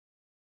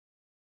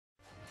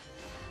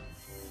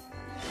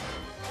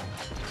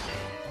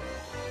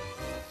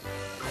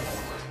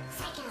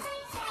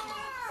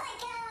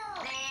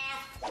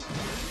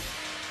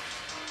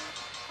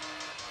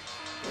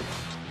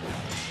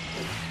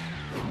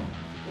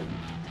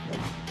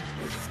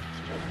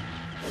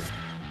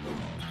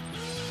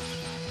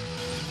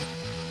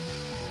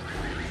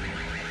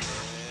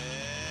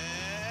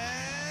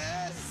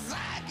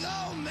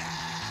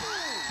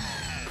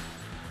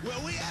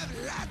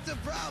lots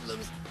of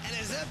problems, and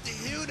it's up to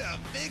you to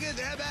figure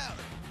them out.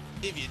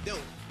 If you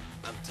don't,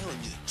 I'm telling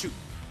you the truth.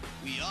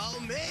 We all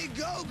may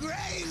go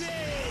crazy!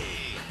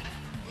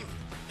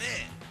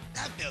 Man,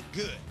 that felt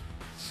good.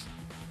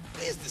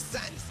 Here's the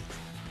sinuses.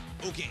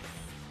 Okay,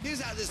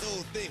 here's how this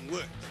whole thing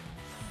works.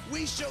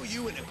 We show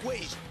you an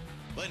equation,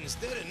 but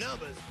instead of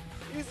numbers,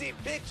 you see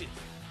pictures,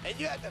 and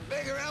you have to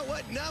figure out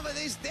what number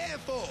they stand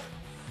for.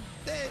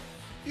 Then,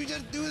 you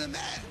just do the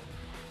math.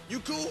 You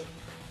cool?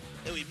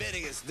 Then we better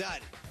get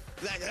started,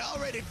 because I can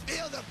already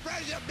feel the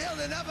pressure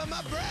building up in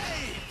my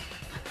brain.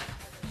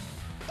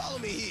 Follow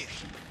me here.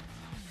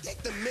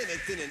 Take the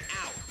minutes in an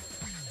hour.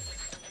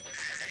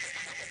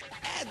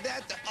 Add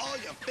that to all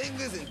your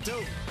fingers and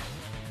toes.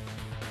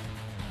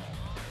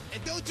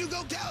 And don't you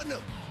go counting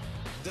them.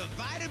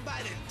 Divided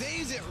by the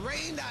days it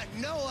rained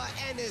on Noah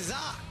and his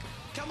ark.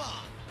 Come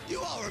on,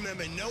 you all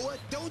remember Noah,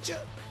 don't you?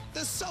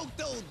 The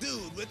soaked old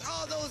dude with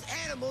all those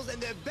animals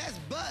and their best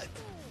buds.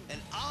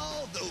 And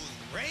all those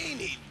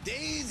rainy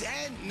days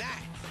and nights.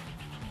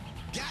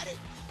 Got it?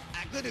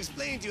 I could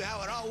explain to you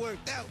how it all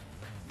worked out,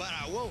 but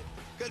I won't.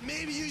 Because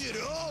maybe you should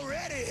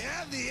already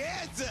have the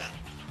answer.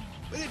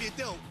 But if you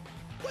don't,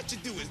 what you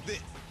do is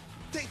this.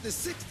 Take the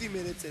 60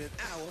 minutes in an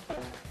hour,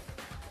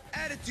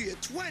 add it to your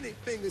 20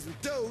 fingers and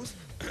toes,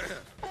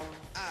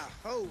 I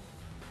hope.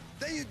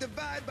 Then you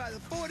divide by the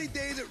 40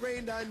 days it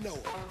rained on Noah.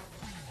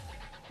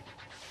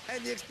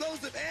 And the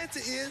explosive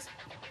answer is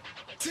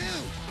 2.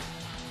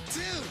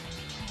 2.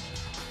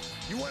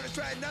 You want to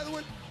try another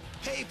one?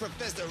 Hey,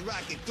 Professor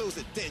Rocket, close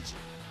attention.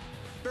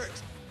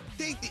 First,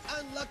 take the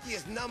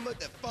unluckiest number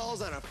that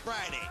falls on a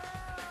Friday.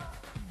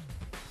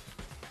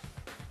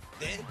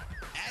 Then,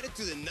 add it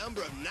to the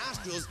number of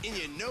nostrils in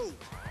your nose.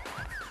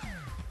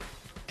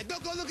 And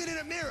don't go looking in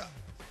a mirror.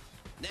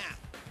 Now,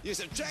 you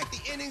subtract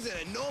the innings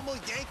in a normal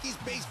Yankees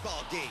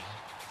baseball game.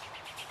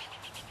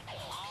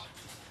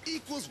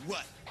 Equals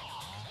what?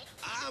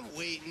 I'm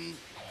waiting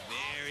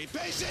very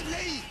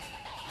patiently.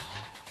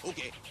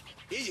 Okay,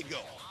 here you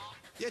go.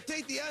 You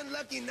take the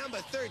unlucky number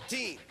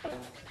 13.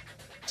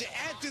 You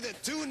add to the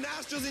 2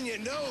 nostrils in your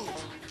nose.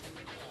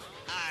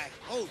 I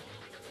hope.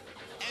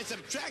 And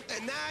subtract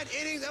the 9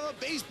 innings of a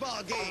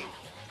baseball game.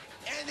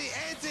 And the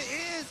answer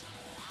is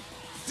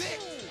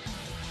 6.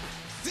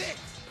 6.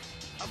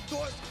 Of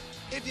course,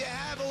 if you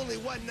have only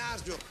 1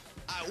 nostril,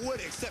 I would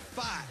accept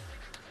 5.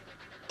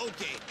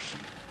 Okay,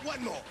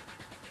 one more.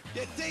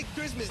 You take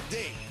Christmas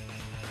Day.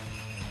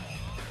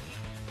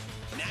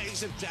 Now you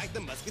subtract the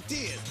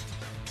Musketeers.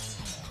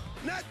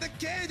 Not the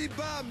candy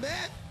bar,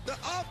 man. The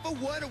all for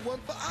one and one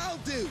for all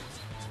dudes.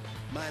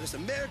 Minus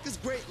America's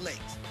Great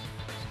Lakes.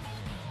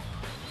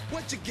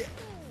 What you get?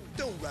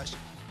 Don't rush.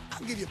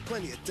 I'll give you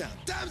plenty of time.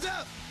 Time's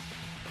up!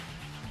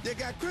 You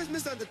got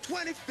Christmas on the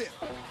 25th.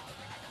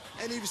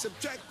 And if you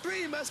subtract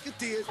 3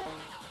 Musketeers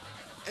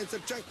and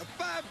subtract the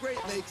 5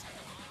 Great Lakes,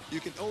 you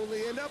can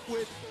only end up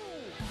with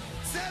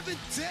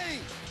 17!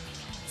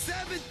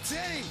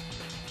 17!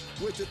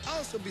 Which would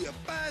also be a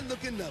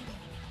fine-looking number.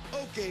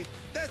 Okay,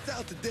 that's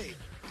out today.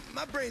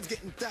 My brain's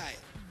getting tired.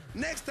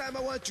 Next time, I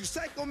want you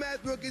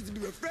PsychoMath rookies to be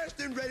refreshed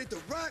and ready to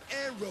rock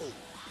and roll.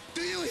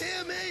 Do you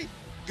hear me?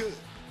 Good.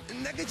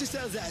 Now get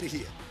yourselves out of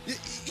here.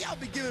 Y'all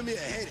be giving me a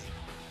headache.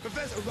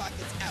 Professor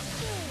Rocket's out.